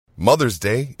Mother's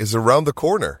Day is around the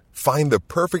corner. Find the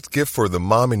perfect gift for the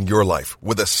mom in your life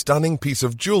with a stunning piece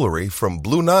of jewelry from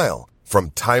Blue Nile.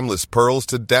 From timeless pearls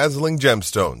to dazzling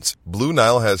gemstones, Blue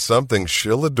Nile has something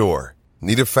she'll adore.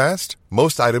 Need it fast?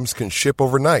 Most items can ship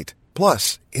overnight.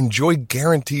 Plus, enjoy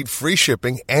guaranteed free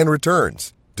shipping and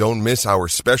returns. Don't miss our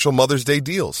special Mother's Day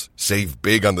deals. Save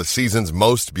big on the season's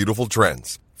most beautiful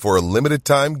trends. For a limited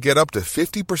time, get up to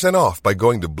 50% off by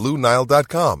going to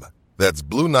BlueNile.com. That's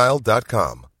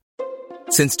BlueNile.com.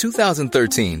 Since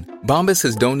 2013, Bombas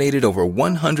has donated over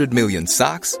 100 million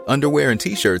socks, underwear, and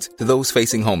T-shirts to those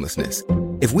facing homelessness.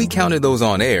 If we counted those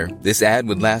on air, this ad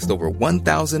would last over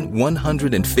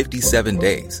 1,157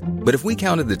 days. But if we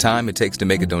counted the time it takes to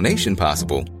make a donation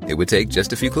possible, it would take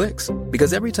just a few clicks.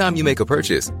 Because every time you make a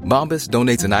purchase, Bombas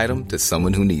donates an item to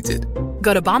someone who needs it.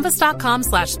 Go to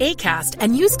bombas.com/ACAST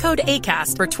and use code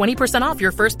ACAST for 20% off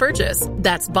your first purchase.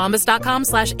 That's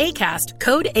bombas.com/ACAST,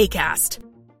 code ACAST.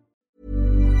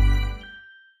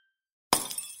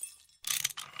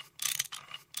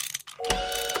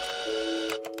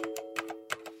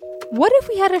 What if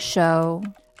we had a show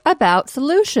about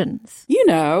solutions? You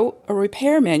know, a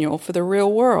repair manual for the real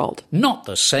world. Not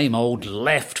the same old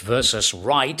left versus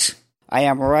right. I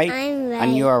am right,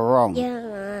 and you are wrong. You're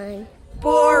wrong.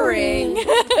 Boring.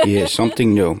 Yeah,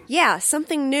 something new. Yeah,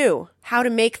 something new. How to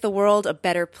make the world a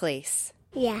better place.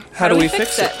 Yeah. How do we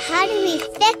fix it? How do we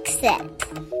fix it?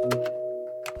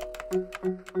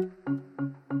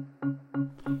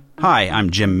 Hi, I'm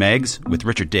Jim Meggs with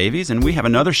Richard Davies, and we have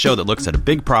another show that looks at a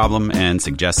big problem and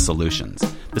suggests solutions.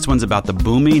 This one's about the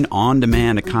booming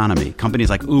on-demand economy. Companies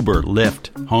like Uber,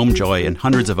 Lyft, HomeJoy, and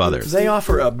hundreds of others. They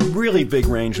offer a really big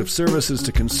range of services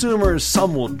to consumers.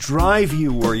 Some will drive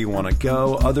you where you want to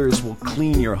go. Others will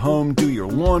clean your home, do your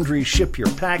laundry, ship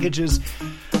your packages.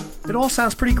 It all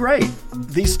sounds pretty great.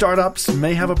 These startups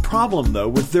may have a problem, though,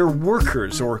 with their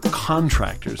workers, or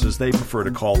contractors, as they prefer to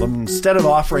call them. Instead of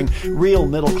offering real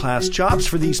middle-class jobs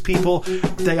for these people,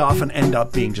 they often end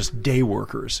up being just day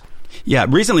workers. Yeah,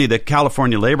 recently the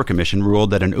California Labor Commission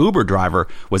ruled that an Uber driver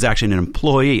was actually an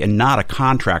employee and not a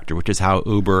contractor, which is how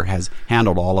Uber has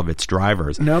handled all of its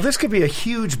drivers. Now, this could be a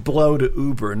huge blow to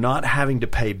Uber, not having to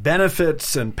pay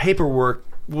benefits and paperwork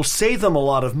will save them a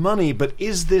lot of money, but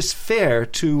is this fair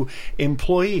to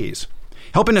employees?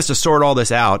 Helping us to sort all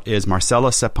this out is Marcela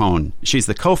Sapone. She's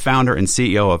the co-founder and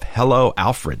CEO of Hello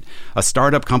Alfred, a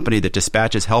startup company that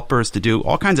dispatches helpers to do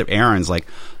all kinds of errands like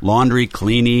laundry,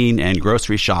 cleaning, and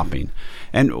grocery shopping.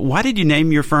 And why did you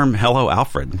name your firm Hello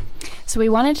Alfred? So we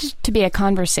wanted it to be a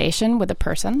conversation with a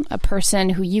person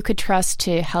who you could trust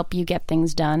to help you get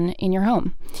things done in your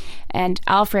home. And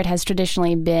Alfred has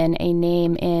traditionally been a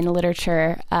name in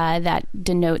literature that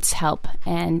denotes help.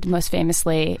 And most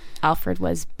famously, Alfred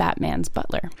was Batman's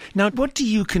butler. Now, what do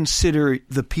you consider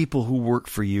the people who work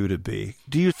for you to be?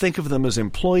 Do you think of them as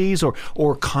employees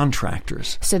or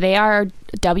contractors? So they are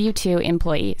W-2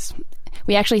 employees.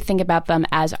 We actually think about them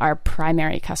as our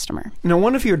primary customer. Now,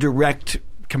 one of your direct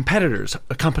competitors,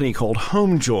 a company called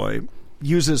HomeJoy,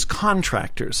 uses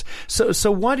contractors.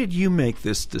 So why did you make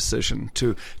this decision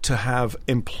to have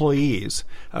employees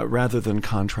rather than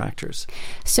contractors?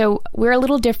 So we're a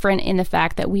little different in the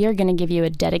fact that we are going to give you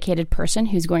a dedicated person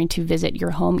who's going to visit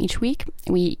your home each week.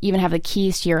 We even have the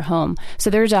keys to your home. So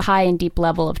there's a high and deep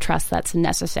level of trust that's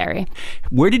necessary.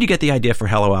 Where did you get the idea for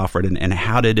Hello Alfred, and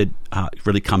how did it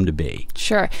really come to be?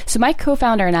 Sure. So my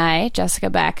co-founder and I,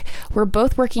 Jessica Beck, were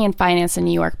both working in finance in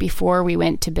New York before we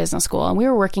went to business school, and we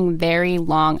were working very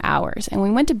long hours. And when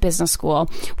we went to business school,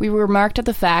 we remarked at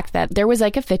the fact that there was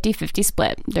like a 50-50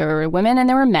 split. There were women and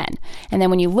there were men. And then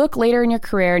when you look later in your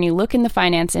career and you look in the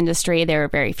finance industry, there are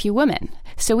very few women.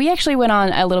 So we actually went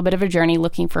on a little bit of a journey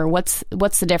looking for what's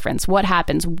the difference? What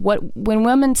happens? When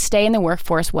women stay in the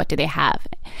workforce, what do they have?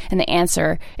 And the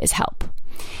answer is help.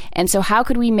 And so how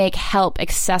could we make help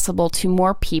accessible to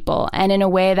more people, and in a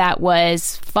way that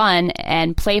was fun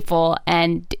and playful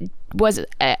and was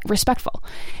respectful?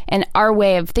 And our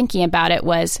way of thinking about it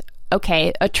was,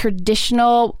 okay, a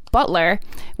traditional butler,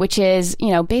 which is,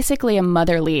 basically a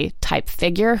motherly type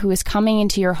figure who is coming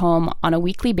into your home on a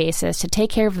weekly basis to take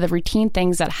care of the routine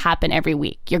things that happen every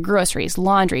week. Your groceries,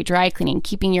 laundry, dry cleaning,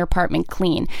 keeping your apartment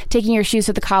clean, taking your shoes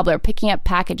to the cobbler, picking up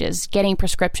packages, getting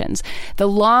prescriptions. The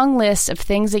long list of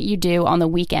things that you do on the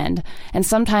weekend, and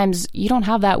sometimes you don't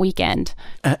have that weekend.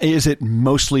 Is it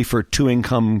mostly for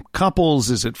two-income couples?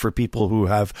 Is it for people who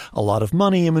have a lot of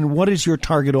money? I mean, what is your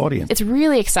target audience? It's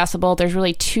really accessible. There's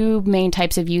really two main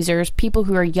types of users users, people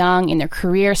who are young in their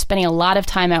career, spending a lot of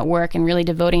time at work and really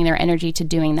devoting their energy to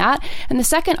doing that. And the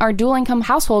second are dual income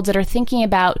households that are thinking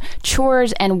about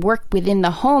chores and work within the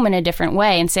home in a different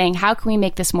way and saying, how can we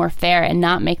make this more fair and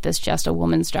not make this just a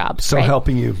woman's job? So right?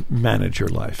 Helping you manage your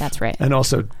life. That's right. And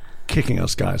also kicking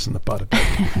us guys in the butt a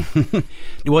bit.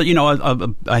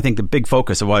 Well, I think the big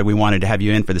focus of why we wanted to have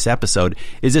you in for this episode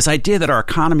is this idea that our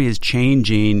economy is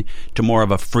changing to more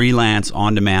of a freelance,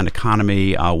 on-demand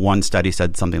economy. One study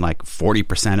said something like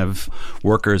 40% of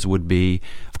workers would be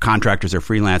contractors or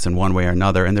freelance in one way or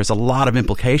another. And there's a lot of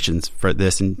implications for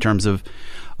this in terms of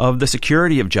the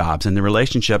security of jobs and the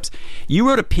relationships. You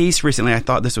wrote a piece recently, I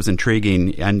thought this was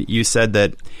intriguing, and you said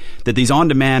that these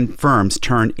on-demand firms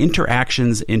turn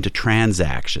interactions into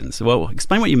transactions. Well,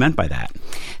 explain what you meant by that.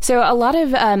 So a lot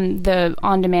of the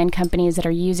on-demand companies that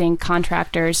are using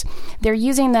contractors, they're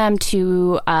using them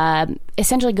to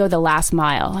essentially go the last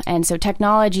mile. And so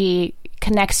technology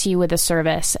connects you with a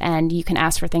service and you can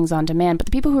ask for things on demand. But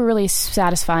the people who are really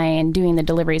satisfying and doing the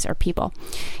deliveries are people.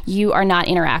 You are not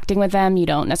interacting with them. You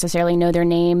don't necessarily know their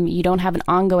name. You don't have an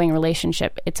ongoing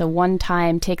relationship. It's a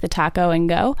one-time take the taco and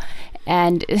go.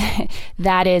 And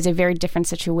that is a very different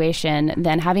situation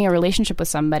than having a relationship with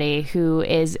somebody who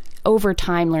is over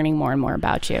time learning more and more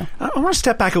about you. I want to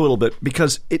step back a little bit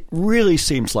because it really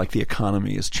seems like the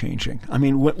economy is changing. I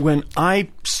mean, when I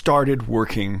started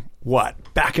working,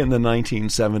 back in the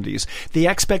 1970s, the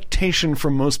expectation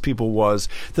from most people was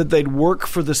that they'd work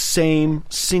for the same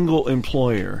single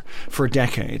employer for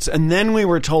decades. And then we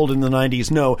were told in the 90s,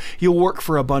 no, you'll work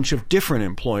for a bunch of different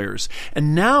employers.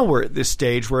 And now we're at this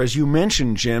stage where, as you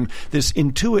mentioned, Jim, this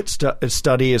Intuit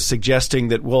study is suggesting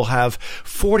that we'll have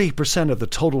 40% of the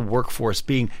total workforce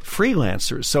being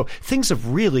freelancers. So things have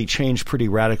really changed pretty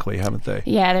radically, haven't they?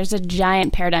 Yeah, there's a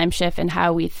giant paradigm shift in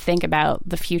how we think about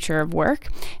the future of work.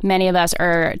 Many of us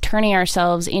are turning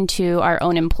ourselves into our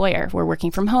own employer. We're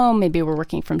working from home. Maybe we're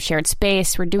working from shared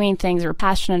space. We're doing things we're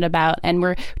passionate about, and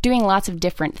we're doing lots of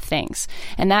different things.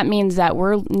 And that means that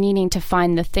we're needing to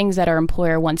find the things that our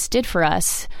employer once did for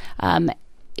us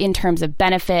in terms of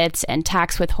benefits and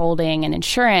tax withholding and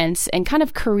insurance and kind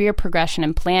of career progression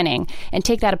and planning, and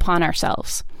take that upon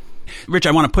ourselves. Rich,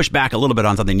 I want to push back a little bit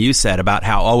on something you said about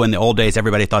how, in the old days,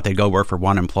 everybody thought they'd go work for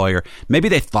one employer. Maybe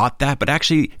they thought that, but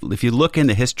actually, if you look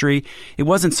into history, it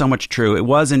wasn't so much true. It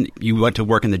wasn't you went to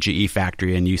work in the GE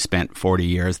factory and you spent 40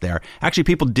 years there. Actually,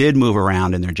 people did move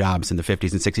around in their jobs in the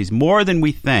 50s and 60s more than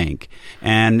we think.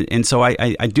 And so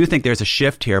I do think there's a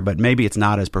shift here, but maybe it's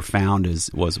not as profound as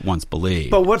was once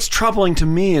believed. But what's troubling to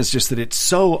me is just that it's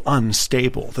so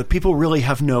unstable, that people really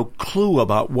have no clue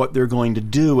about what they're going to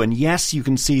do. And yes, you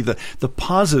can see the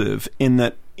positive in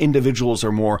that individuals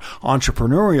are more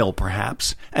entrepreneurial,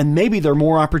 perhaps, and maybe there are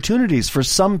more opportunities for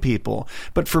some people.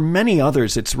 But for many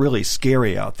others, it's really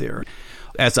scary out there.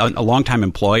 As a longtime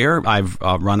employer, I've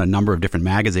run a number of different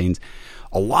magazines.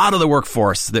 A lot of the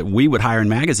workforce that we would hire in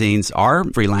magazines are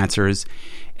freelancers,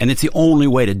 and it's the only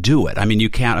way to do it. I mean,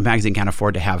 a magazine can't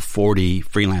afford to have 40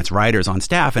 freelance writers on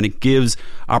staff, and it gives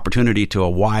opportunity to a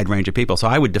wide range of people. So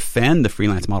I would defend the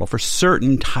freelance model for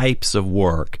certain types of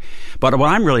work. But what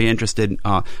I'm really interested,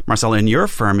 Marcella, in your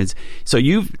firm is, so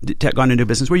you've gone into a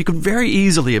business where you could very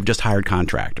easily have just hired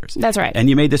contractors. That's right.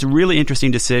 And you made this really interesting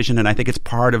decision, and I think it's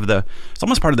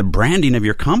almost part of the branding of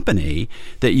your company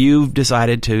that you've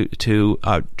decided to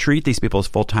treat these people as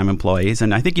full-time employees.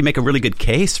 And I think you make a really good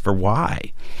case for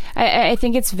why. I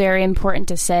think it's very important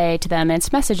to say to them, and it's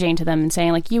messaging to them and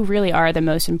saying, like, you really are the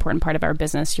most important part of our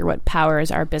business. You're what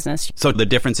powers our business. So the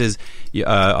difference is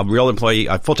a real employee,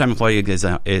 a full-time employee gets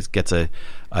a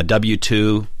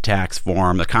W-2 tax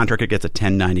form. The contractor gets a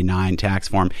 1099 tax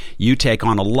form. You take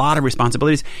on a lot of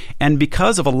responsibilities. And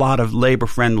because of a lot of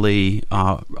labor-friendly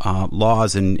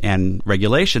laws and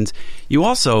regulations, you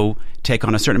also take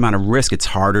on a certain amount of risk. It's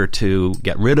harder to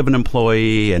get rid of an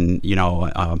employee, and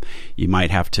you might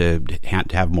have to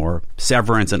have more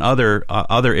severance and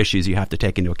other issues you have to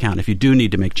take into account if you do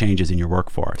need to make changes in your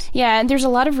workforce. Yeah, and there's a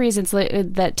lot of reasons that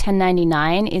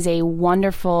 1099 is a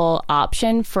wonderful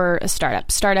option for a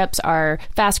startup. Startups are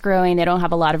fast-growing. They don't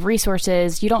have a lot of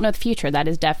resources. You don't know the future. That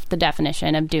is the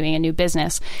definition of doing a new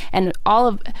business. And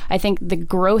I think the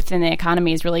growth in the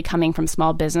economy is really coming from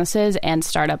small businesses and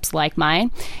startups like mine.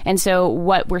 And so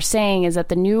what we're saying is that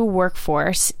the new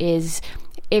workforce is,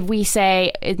 if we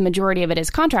say a majority of it is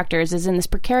contractors, is in this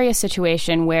precarious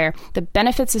situation where the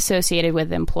benefits associated with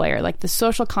the employer, like the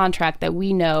social contract that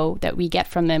we know that we get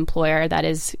from the employer, that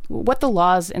is what the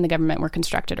laws in the government were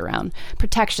constructed around,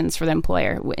 protections for the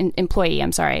employee,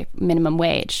 minimum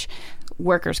wage,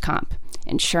 workers' comp,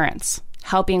 insurance,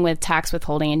 helping with tax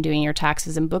withholding and doing your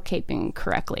taxes and bookkeeping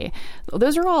correctly.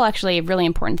 Those are all actually really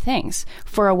important things.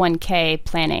 401k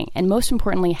planning, and most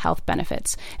importantly, health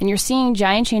benefits. And you're seeing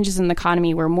giant changes in the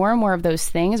economy where more and more of those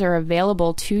things are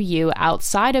available to you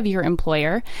outside of your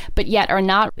employer, but yet are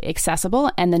not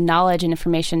accessible, and the knowledge and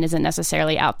information isn't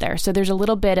necessarily out there. So there's a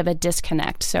little bit of a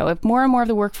disconnect. So if more and more of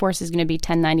the workforce is going to be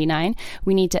 1099,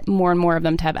 we need to more and more of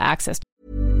them to have access.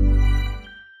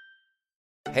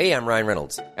 Hey, I'm Ryan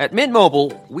Reynolds. At Mint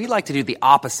Mobile, we like to do the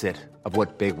opposite of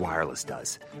what Big Wireless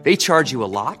does. They charge you a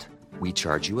lot, we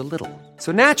charge you a little.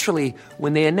 So naturally,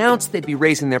 when they announced they'd be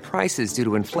raising their prices due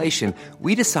to inflation,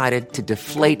 we decided to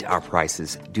deflate our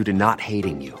prices due to not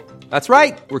hating you. That's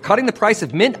right. We're cutting the price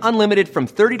of Mint Unlimited from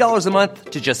 $30 a month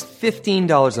to just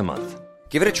 $15 a month.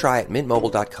 Give it a try at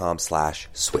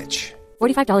mintmobile.com/switch.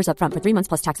 $45 up front for 3 months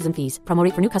plus taxes and fees. Promo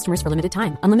rate for new customers for limited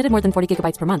time. Unlimited more than 40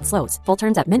 gigabytes per month. Slows full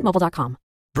terms at mintmobile.com.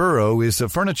 Burrow is a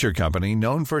furniture company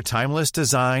known for timeless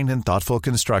design and thoughtful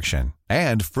construction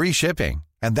and free shipping.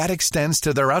 And that extends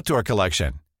to their outdoor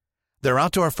collection. Their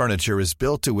outdoor furniture is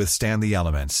built to withstand the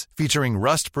elements, featuring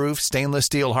rust-proof stainless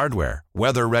steel hardware,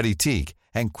 weather-ready teak,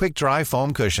 and quick-dry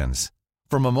foam cushions.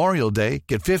 For Memorial Day,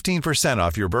 get 15%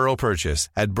 off your Burrow purchase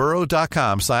at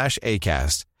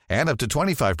burrow.com/ACAST and up to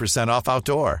 25% off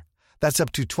outdoor. That's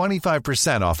up to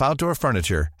 25% off outdoor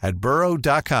furniture at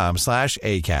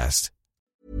burrow.com/ACAST.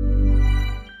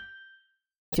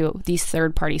 To these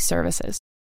third-party services.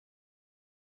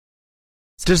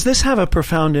 Does this have a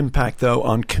profound impact, though,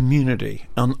 on community,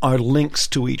 on our links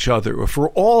to each other? If we're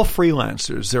all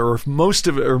freelancers,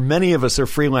 many of us are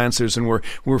freelancers, and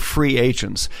we're free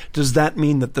agents, does that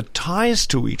mean that the ties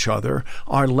to each other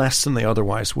are less than they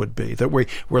otherwise would be? That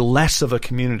we're less of a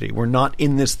community? We're not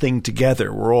in this thing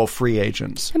together. We're all free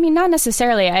agents. I mean, not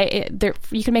necessarily.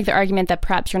 You can make the argument that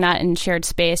perhaps you're not in shared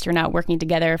space, you're not working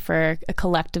together for a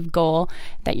collective goal,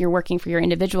 that you're working for your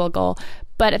individual goal.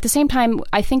 But at the same time,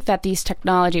 I think that these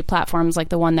technology platforms like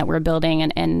the one that we're building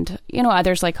and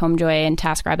others like HomeJoy and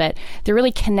TaskRabbit, they're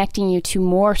really connecting you to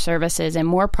more services and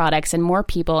more products and more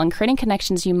people and creating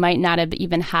connections you might not have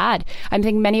even had. I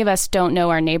think many of us don't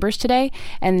know our neighbors today.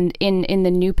 And in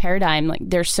the new paradigm,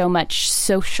 there's so much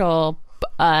social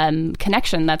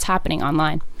connection that's happening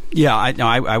online. Yeah,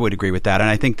 I would agree with that, and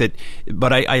I think that.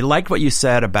 But I liked what you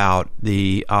said about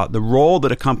the role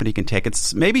that a company can take.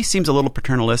 It maybe seems a little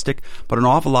paternalistic, but an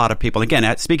awful lot of people. Again,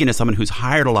 speaking as someone who's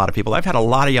hired a lot of people, I've had a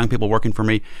lot of young people working for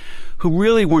me who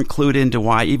really weren't clued into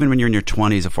why, even when you're in your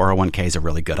 20s, a 401k is a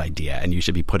really good idea, and you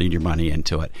should be putting your money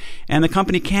into it. And the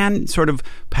company can sort of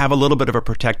have a little bit of a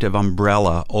protective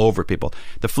umbrella over people.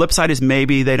 The flip side is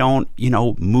maybe they don't,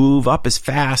 move up as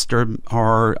fast or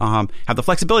have the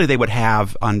flexibility they would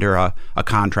have under a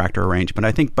contractor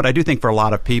arrangement. But I do think for a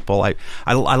lot of people,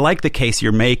 I like the case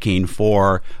you're making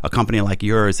for a company like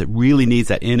yours that really needs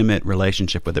that intimate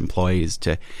relationship with employees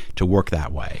to work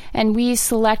that way. And we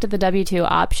selected the W-2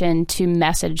 option to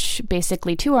message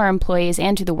basically to our employees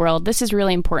and to the world. This is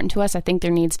really important to us. I think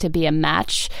there needs to be a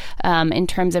match in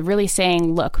terms of really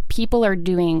saying, look, people are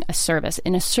doing a service.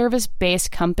 In a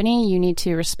service-based company, you need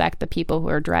to respect the people who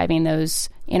are driving those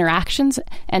interactions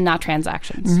and not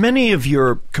transactions. Many of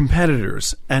your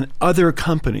competitors and other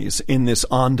companies in this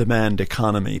on-demand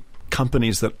economy,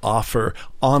 companies that offer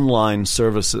online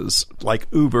services like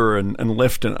Uber and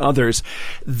Lyft and others,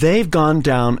 they've gone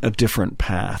down a different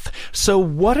path. So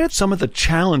what are some of the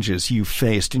challenges you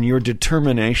faced in your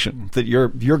determination that you're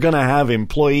going to have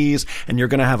employees and you're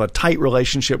going to have a tight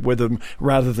relationship with them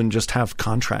rather than just have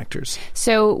contractors?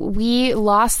 So we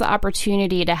lost the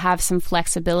opportunity to have some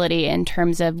flexibility in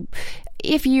terms of,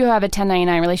 if you have a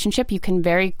 1099 relationship, you can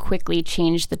very quickly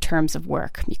change the terms of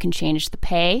work. You can change the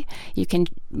pay. You can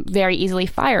very easily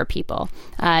fire people.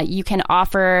 You can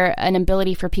offer an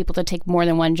ability for people to take more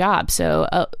than one job. So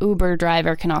a Uber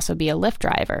driver can also be a Lyft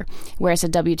driver, whereas a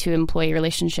W-2 employee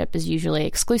relationship is usually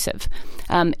exclusive.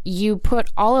 You put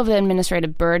all of the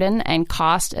administrative burden and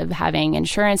cost of having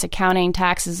insurance, accounting,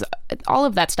 taxes, all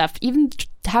of that stuff, even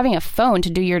having a phone to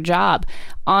do your job,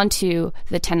 onto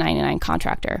the 1099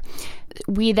 contractor.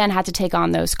 We then had to take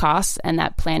on those costs and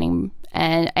that planning.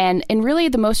 And really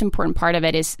the most important part of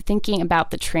it is thinking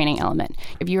about the training element.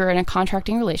 If you're in a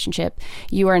contracting relationship,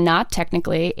 you are not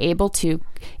technically able to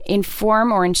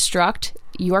inform or instruct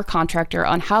your contractor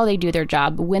on how they do their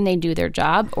job, when they do their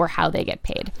job, or how they get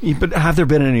paid. But have there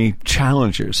been any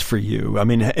challenges for you? I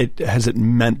mean, has it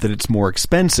meant that it's more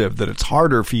expensive, that it's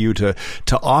harder for you to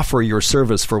offer your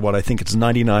service for what I think it's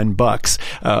 $99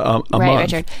 a month? Right,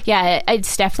 Richard. Yeah,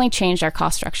 it's definitely changed our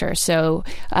cost structure. So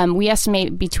we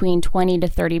estimate between 20 to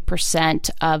 30%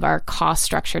 of our cost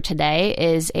structure today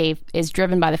is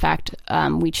driven by the fact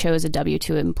we chose a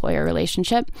W-2 employer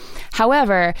relationship.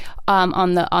 However,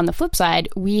 on the flip side,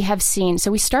 we have seen,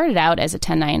 so we started out as a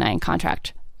 1099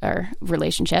 contract or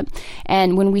relationship.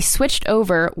 And when we switched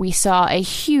over, we saw a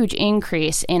huge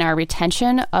increase in our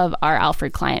retention of our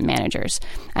Alfred client managers.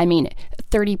 I mean,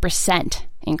 30%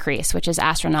 increase, which is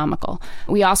astronomical.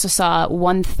 We also saw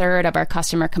 1/3 of our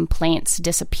customer complaints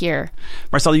disappear.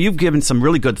 Marcella, you've given some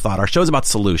really good thought. Our show's about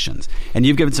solutions, and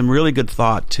you've given some really good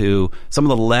thought to some of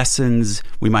the lessons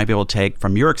we might be able to take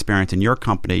from your experience in your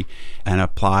company and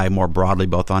apply more broadly,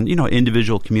 both on,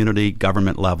 individual, community,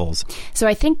 government levels. So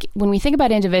I think when we think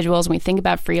about individuals, when we think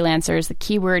about freelancers, the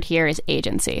key word here is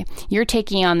agency. You're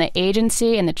taking on the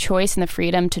agency and the choice and the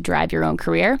freedom to drive your own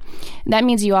career. And that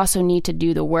means you also need to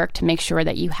do the work to make sure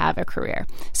that you have a career.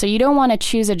 So you don't want to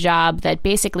choose a job that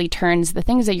basically turns the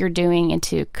things that you're doing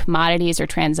into commodities or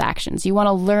transactions. You want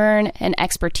to learn an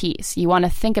expertise. You want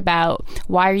to think about,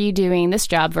 why are you doing this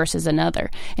job versus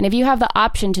another? And if you have the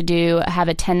option to have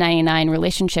a 1099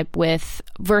 relationship with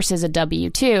versus a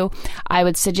W-2, I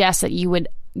would suggest that you would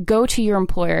go to your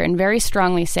employer and very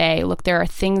strongly say, look, there are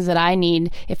things that I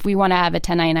need if we want to have a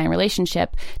 1099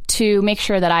 relationship to make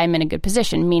sure that I'm in a good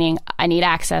position, meaning I need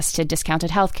access to discounted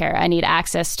healthcare. I need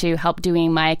access to help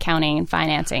doing my accounting and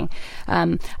financing.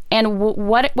 And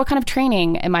what kind of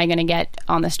training am I going to get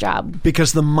on this job?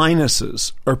 Because the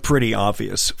minuses are pretty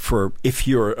obvious for if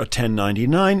you're a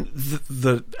 1099,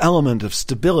 the element of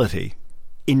stability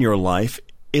in your life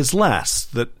is less,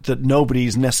 that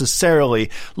nobody's necessarily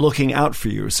looking out for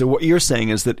you. So what you're saying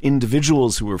is that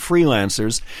individuals who are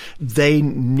freelancers, they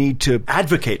need to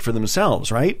advocate for themselves,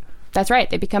 right? That's right.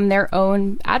 They become their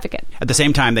own advocate. At the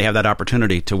same time, they have that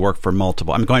opportunity to work for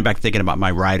multiple. I'm going back thinking about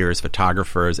my writers,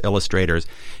 photographers, illustrators,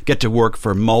 get to work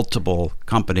for multiple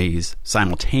companies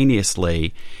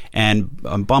simultaneously and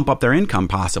bump up their income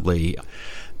possibly.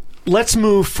 Let's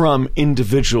move from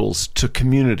individuals to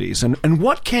communities. And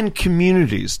what can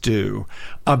communities do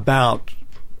about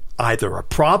either a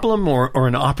problem or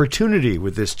an opportunity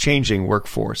with this changing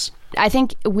workforce? I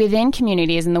think within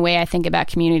communities, and the way I think about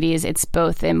communities, it's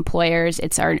both employers,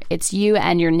 it's you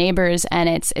and your neighbors, and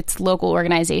it's local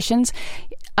organizations.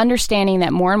 Understanding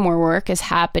that more and more work is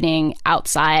happening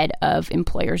outside of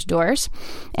employers' doors.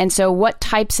 And so what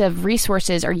types of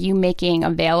resources are you making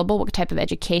available? What type of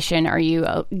education are you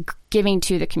giving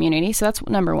to the community? So that's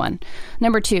number one.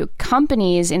 Number two,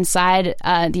 companies inside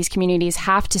these communities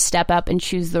have to step up and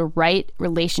choose the right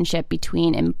relationship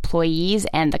between employees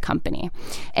and the company.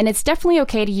 And it's definitely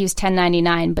okay to use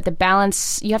 1099, but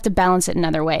you have to balance it in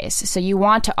other ways. So you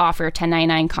want to offer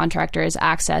 1099 contractors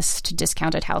access to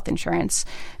discounted health insurance.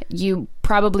 You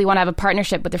probably want to have a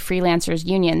partnership with the freelancers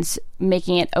unions,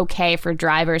 making it okay for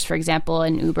drivers, for example,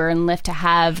 in Uber and Lyft to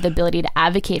have the ability to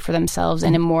advocate for themselves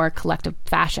in a more collective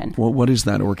fashion. Well, what is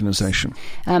that organization?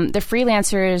 The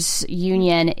Freelancers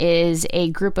Union is a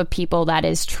group of people that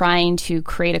is trying to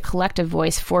create a collective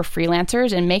voice for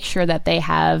freelancers and make sure that they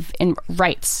have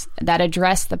rights that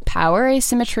address the power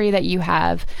asymmetry that you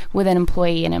have with an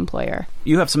employee and employer.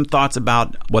 You have some thoughts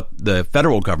about what the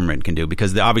federal government can do,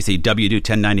 because obviously W-2,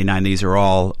 1099, these are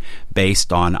all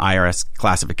based on IRS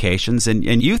classifications, and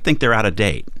you think they're out of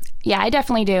date. Yeah, I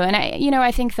definitely do. And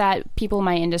I think that people in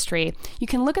my industry, you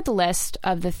can look at the list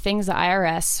of the things the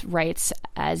IRS writes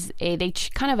as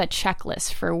kind of a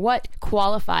checklist for what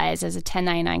qualifies as a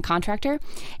 1099 contractor.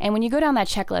 And when you go down that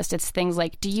checklist, it's things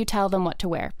like, do you tell them what to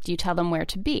wear? Do you tell them where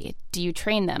to be? Do you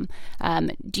train them?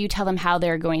 Do you tell them how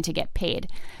they're going to get paid?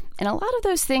 And a lot of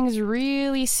those things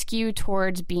really skew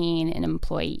towards being an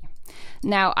employee.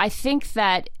 Now, I think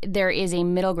that there is a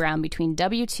middle ground between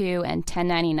W-2 and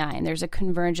 1099. There's a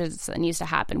convergence that needs to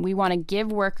happen. We want to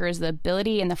give workers the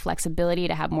ability and the flexibility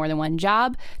to have more than one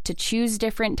job, to choose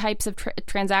different types of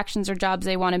transactions or jobs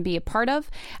they want to be a part of,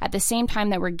 at the same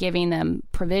time that we're giving them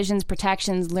provisions,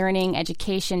 protections, learning,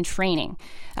 education, training,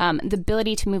 the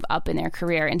ability to move up in their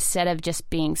career instead of just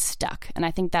being stuck. And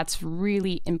I think that's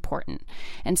really important.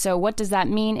 And so what does that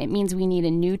mean? It means we need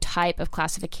a new type of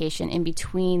classification in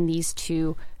between these two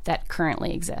that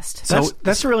currently exist.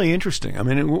 That's really interesting. I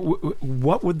mean,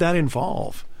 what would that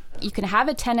involve? You can have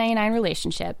a 1099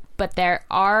 relationship, but there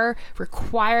are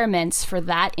requirements for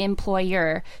that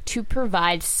employer to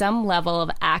provide some level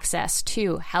of access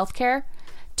to healthcare,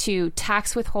 to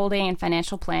tax withholding and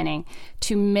financial planning,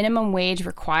 to minimum wage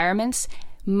requirements,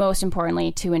 most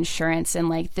importantly to insurance, and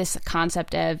like this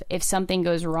concept of if something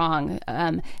goes wrong,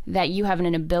 that you have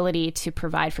an ability to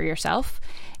provide for yourself.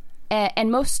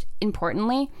 And most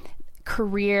importantly,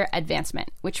 career advancement,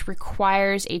 which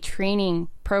requires a training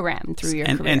program through your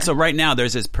career. And so right now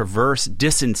there's this perverse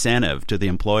disincentive to the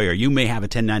employer. You may have a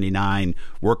 1099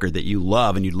 worker that you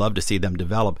love and you'd love to see them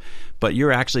develop, but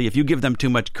you're actually, if you give them too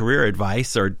much career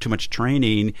advice or too much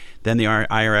training, then the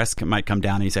IRS might come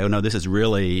down and say, oh no, this is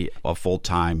really a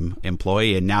full-time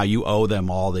employee and now you owe them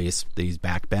all these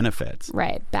back benefits.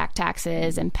 Right, back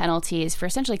taxes and penalties for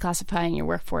essentially classifying your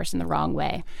workforce in the wrong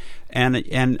way.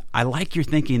 And I like your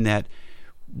thinking that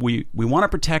we want to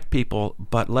protect people,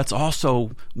 but let's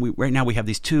also, right now we have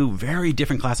these two very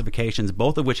different classifications,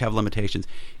 both of which have limitations.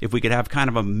 If we could have kind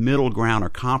of a middle ground or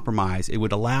compromise, it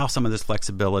would allow some of this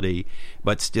flexibility,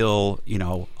 but still,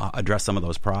 address some of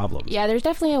those problems. Yeah, there's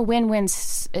definitely a win-win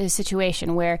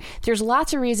situation where there's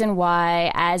lots of reason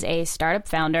why, as a startup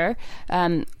founder,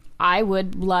 I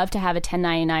would love to have a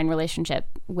 1099 relationship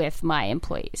with my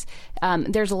employees.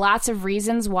 There's lots of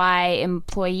reasons why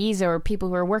employees or people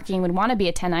who are working would want to be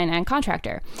a 1099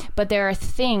 contractor. But there are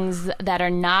things that are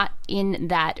not in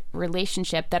that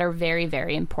relationship that are very,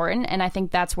 very important. And I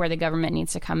think that's where the government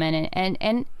needs to come in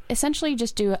and essentially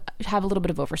just have a little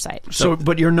bit of oversight. So,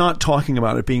 but you're not talking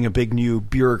about it being a big new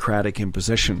bureaucratic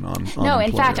imposition on No, in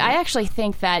employers. fact, I actually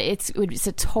think that it's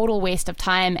a total waste of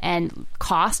time and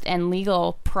cost and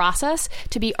legal process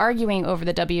to be arguing over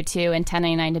the W-2 and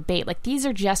 1099 debate. Like, these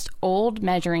are just old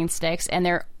measuring sticks and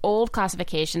they're old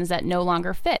classifications that no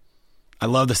longer fit. I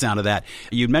love the sound of that.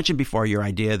 You mentioned before your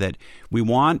idea that we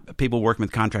want people working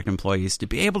with contract employees to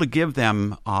be able to give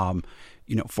them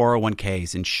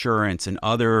 401ks, insurance, and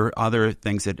other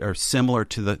things that are similar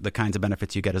to the kinds of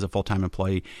benefits you get as a full-time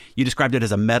employee. You described it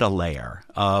as a meta layer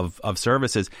of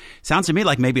services. Sounds to me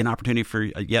like maybe an opportunity for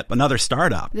yet another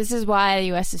startup. This is why the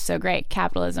U.S. is so great.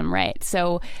 Capitalism, right?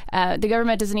 So the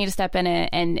government doesn't need to step in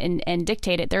and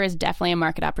dictate it. There is definitely a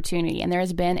market opportunity, and there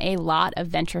has been a lot of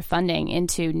venture funding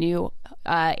into new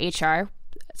HR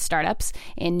startups,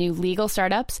 in new legal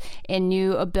startups, in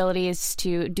new abilities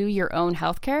to do your own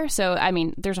healthcare. So, I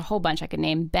mean, there's a whole bunch I could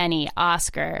name: Benny,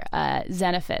 Oscar,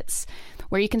 Zenefits,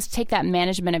 where you can take that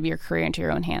management of your career into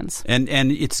your own hands. And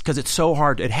it's because it's so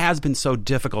hard. It has been so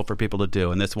difficult for people to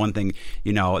do. And that's one thing,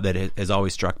 that has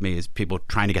always struck me is people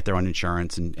trying to get their own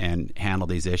insurance and handle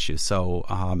these issues. So,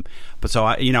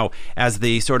 as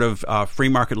the sort of free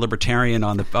market libertarian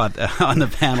on the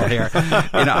panel here,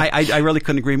 I really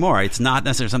couldn't agree more. It's not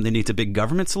necessarily something that needs a big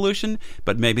government solution,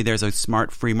 but maybe there's a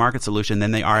smart free market solution.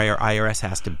 Then the IRS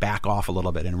has to back off a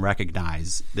little bit and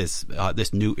recognize this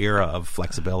new era of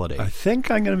flexibility. I think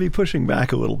I'm going to be pushing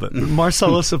back a little bit.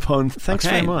 Marcella Sapone, thanks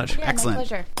very much. Yeah, excellent. My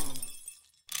pleasure.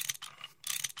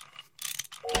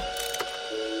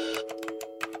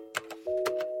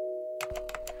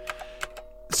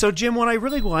 So, Jim, what I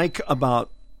really like about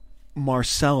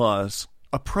Marcella's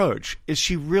approach is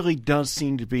she really does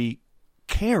seem to be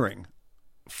caring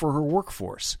for her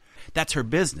workforce. That's her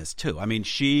business, too. I mean,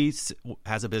 she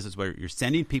has a business where you're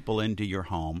sending people into your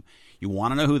home. You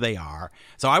want to know who they are.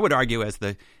 So I would argue as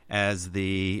the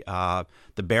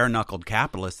bare-knuckled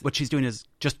capitalist, what she's doing is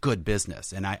just good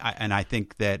business. And I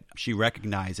think that she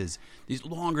recognizes these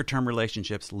longer-term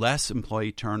relationships, less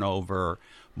employee turnover,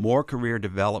 more career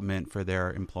development for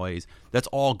their employees. That's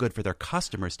all good for their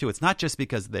customers, too. It's not just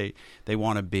because they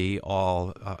want to be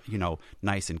all,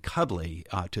 nice and cuddly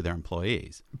to their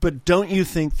employees. But don't you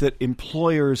think that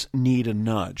employers need a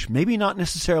nudge? Maybe not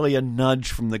necessarily a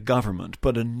nudge from the government,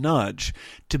 but a nudge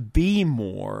to be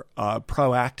more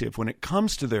proactive when it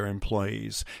comes to their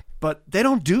employees. But they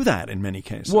don't do that in many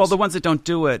cases. Well, the ones that don't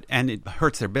do it and it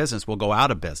hurts their business will go out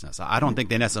of business. I don't think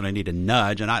they necessarily need a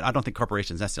nudge, and I don't think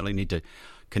corporations necessarily need to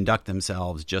conduct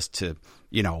themselves just to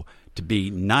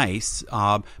be nice.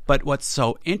 But what's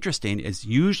so interesting is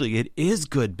usually it is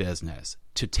good business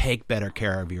to take better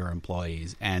care of your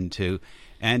employees and to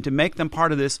make them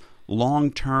part of this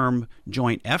long-term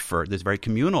joint effort, this very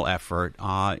communal effort,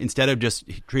 instead of just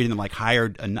treating them like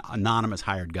anonymous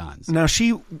hired guns. Now,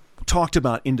 she talked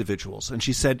about individuals, and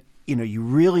she said, you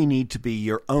really need to be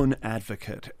your own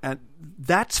advocate. And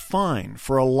that's fine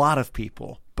for a lot of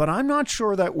people, but I'm not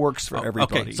sure that works for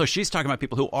everybody. Okay, so she's talking about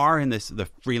people who are in the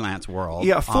freelance world.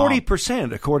 Yeah,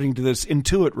 40%, according to this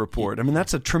Intuit report. I mean,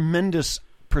 that's a tremendous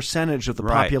percentage of the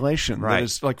population that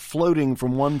is like floating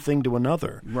from one thing to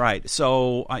another. Right.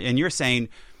 So, and you're saying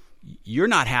you're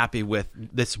not happy with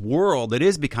this world that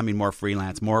is becoming more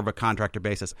freelance, more of a contractor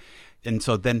basis. And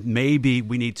so then maybe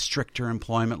we need stricter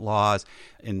employment laws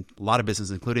in a lot of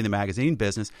businesses, including the magazine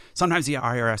business. Sometimes the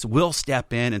IRS will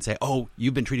step in and say, oh,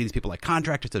 you've been treating these people like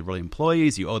contractors, they're really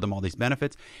employees, you owe them all these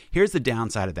benefits. Here's the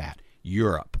downside of that.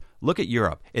 Europe. Look at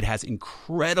Europe. It has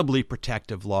incredibly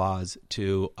protective laws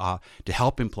to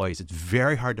help employees. It's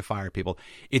very hard to fire people.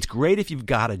 It's great if you've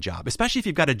got a job, especially if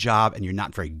you've got a job and you're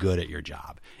not very good at your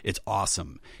job. It's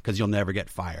awesome because you'll never get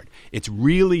fired. It's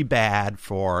really bad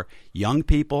for young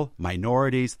people,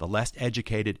 minorities, the less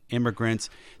educated, immigrants.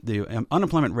 The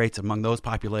unemployment rates among those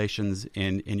populations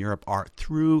in Europe are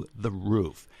through the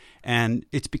roof. And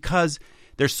it's because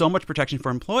there's so much protection for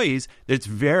employees that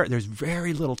there's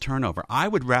very little turnover. I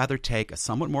would rather take a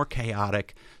somewhat more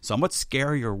chaotic, somewhat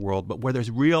scarier world, but where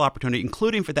there's real opportunity,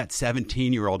 including for that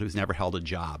 17-year-old who's never held a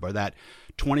job or that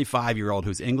 25-year-old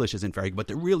whose English isn't very good, but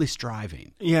they're really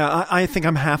striving. Yeah, I think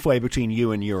I'm halfway between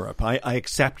you and Europe. I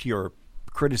accept your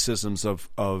criticisms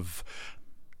of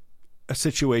a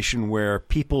situation where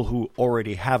people who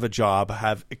already have a job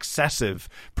have excessive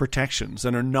protections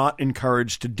and are not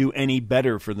encouraged to do any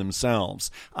better for themselves.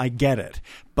 I get it.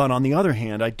 But on the other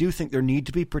hand, I do think there need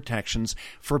to be protections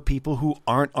for people who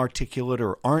aren't articulate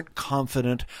or aren't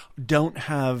confident, don't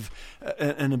have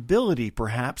an ability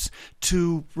perhaps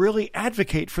to really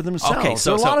advocate for themselves. Okay,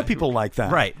 so there are a lot of people like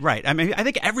that. Right. I mean, I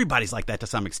think everybody's like that to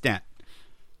some extent.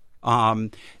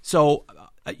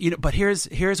 But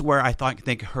here's where I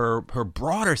think her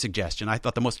broader suggestion. I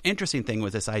thought the most interesting thing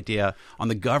was this idea on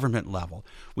the government level.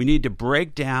 We need to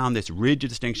break down this rigid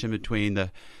distinction between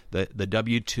the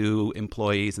W-2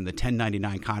 employees and the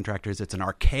 1099 contractors. It's an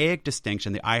archaic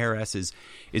distinction. The IRS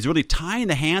is really tying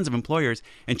the hands of employers,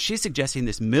 and she's suggesting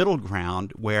this middle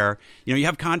ground where you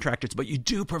have contractors, but you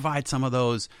do provide some of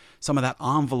that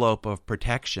envelope of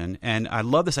protection. And I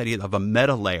love this idea of a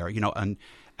meta layer.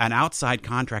 An outside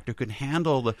contractor could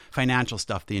handle the financial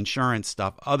stuff, the insurance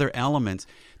stuff, other elements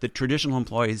that traditional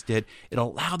employees did. It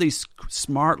allowed these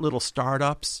smart little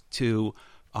startups to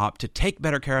take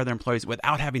better care of their employees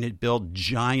without having to build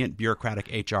giant bureaucratic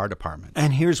HR departments.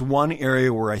 And here's one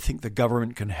area where I think the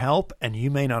government can help, and you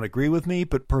may not agree with me,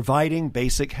 but providing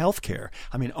basic health care.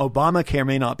 I mean, Obamacare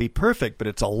may not be perfect, but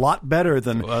it's a lot better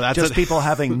than people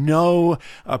having no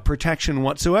protection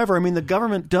whatsoever. I mean, the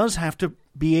government does have to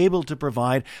be able to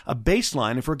provide a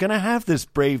baseline if we're going to have this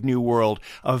brave new world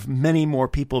of many more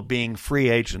people being free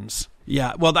agents.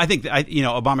 Yeah, well, I think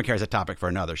Obamacare is a topic for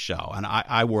another show, and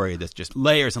I worry there's just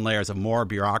layers and layers of more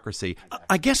bureaucracy.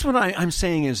 I guess what I'm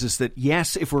saying is that,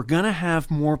 yes, if we're going to have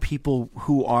more people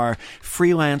who are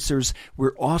freelancers,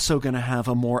 we're also going to have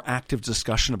a more active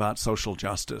discussion about social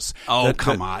justice. Oh,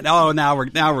 come on! Oh, now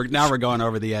we're going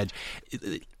over the edge.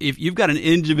 If you've got an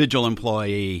individual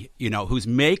employee, who's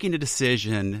making a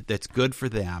decision that's good for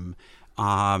them.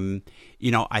 And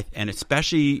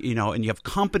especially, and you have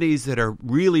companies that are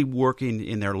really working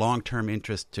in their long-term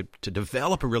interest to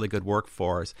develop a really good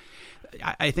workforce.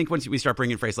 I think once we start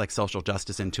bringing phrases like social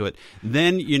justice into it,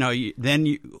 then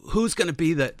who's going to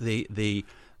be the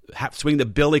swing the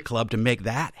billy club to make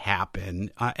that happen,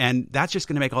 and that's just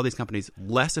going to make all these companies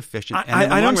less efficient and in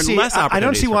the long run less opportunities. I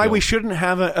don't see why we shouldn't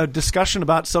have a discussion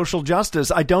about social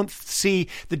justice. I don't see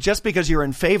that just because you're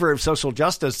in favor of social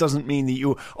justice doesn't mean that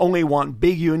you only want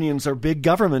big unions or big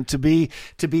government to be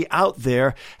out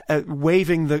there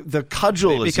waving the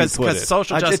cudgel, as you put it.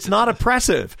 Social justice, it's not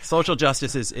oppressive. Social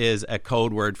justice is a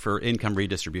code word for income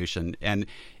redistribution, and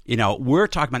we're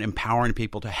talking about empowering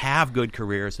people to have good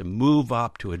careers, to move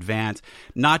up, to advance,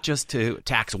 not just to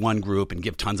tax one group and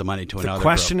give tons of money to another group. The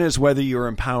question is whether you're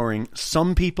empowering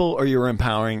some people or you're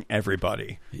empowering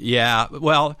everybody. Yeah,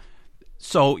 well,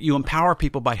 so you empower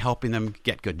people by helping them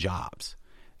get good jobs.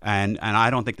 And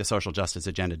I don't think the social justice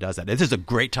agenda does that. This is a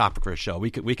great topic for a show. We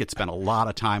could spend a lot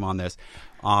of time on this.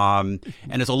 And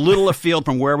it's a little afield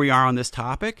from where we are on this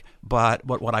topic, but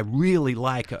what I really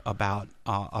like about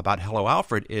Hello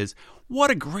Alfred is what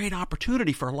a great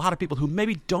opportunity for a lot of people who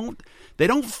maybe don't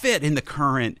fit in the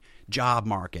current job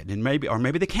market, and maybe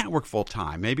they can't work full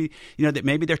time. Maybe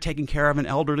maybe they're taking care of an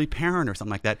elderly parent or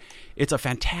something like that. It's a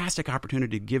fantastic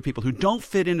opportunity to give people who don't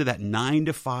fit into that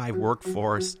 9-to-5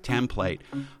 workforce template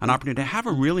an opportunity to have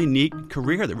a really neat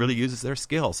career that really uses their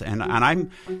skills. And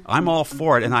I'm all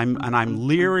for it. And I'm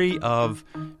leery of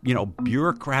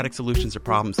bureaucratic solutions to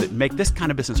problems that make this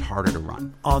kind of business harder to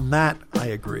run. On that, I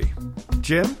agree.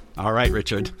 Jim? All right,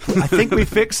 Richard. I think we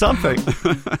fixed something.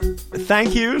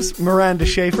 Thank yous, Miranda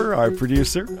Schaefer, our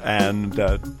producer, and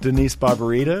Denise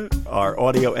Barbarita, our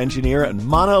audio engineer, and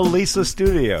Mona Lisa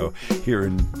Studio here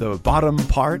in the bottom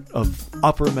part of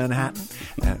Upper Manhattan.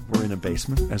 We're We're in a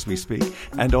basement as we speak.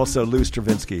 And also Lou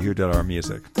Stravinsky, who did our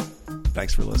music.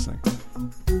 Thanks for listening.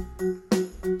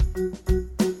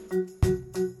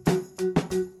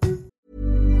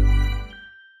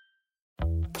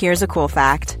 Here's a cool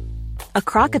fact. A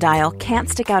crocodile can't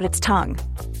stick out its tongue.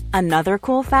 Another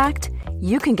cool fact,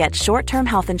 you can get short-term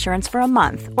health insurance for a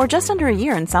month or just under a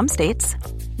year in some states.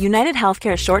 United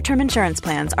Healthcare short-term insurance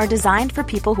plans are designed for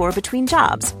people who are between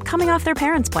jobs, coming off their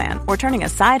parents' plan, or turning a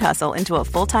side hustle into a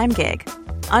full-time gig.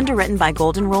 Underwritten by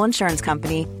Golden Rule Insurance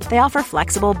Company, they offer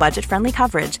flexible, budget-friendly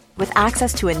coverage with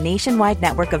access to a nationwide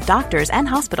network of doctors and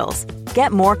hospitals.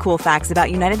 Get more cool facts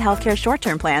about United Healthcare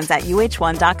short-term plans at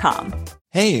uh1.com.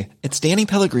 Hey, it's Danny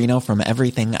Pellegrino from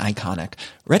Everything Iconic.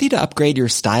 Ready to upgrade your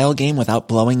style game without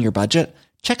blowing your budget?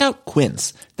 Check out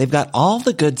Quince. They've got all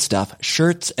the good stuff,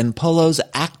 shirts and polos,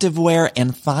 activewear,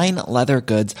 and fine leather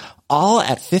goods, all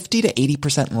at 50 to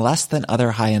 80% less than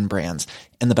other high-end brands.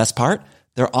 And the best part?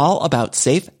 They're all about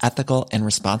safe, ethical, and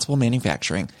responsible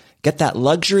manufacturing. Get that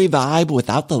luxury vibe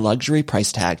without the luxury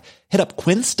price tag. Hit up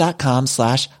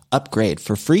quince.com/upgrade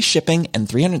for free shipping and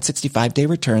 365-day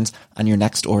returns on your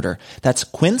next order. That's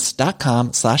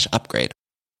quince.com/upgrade.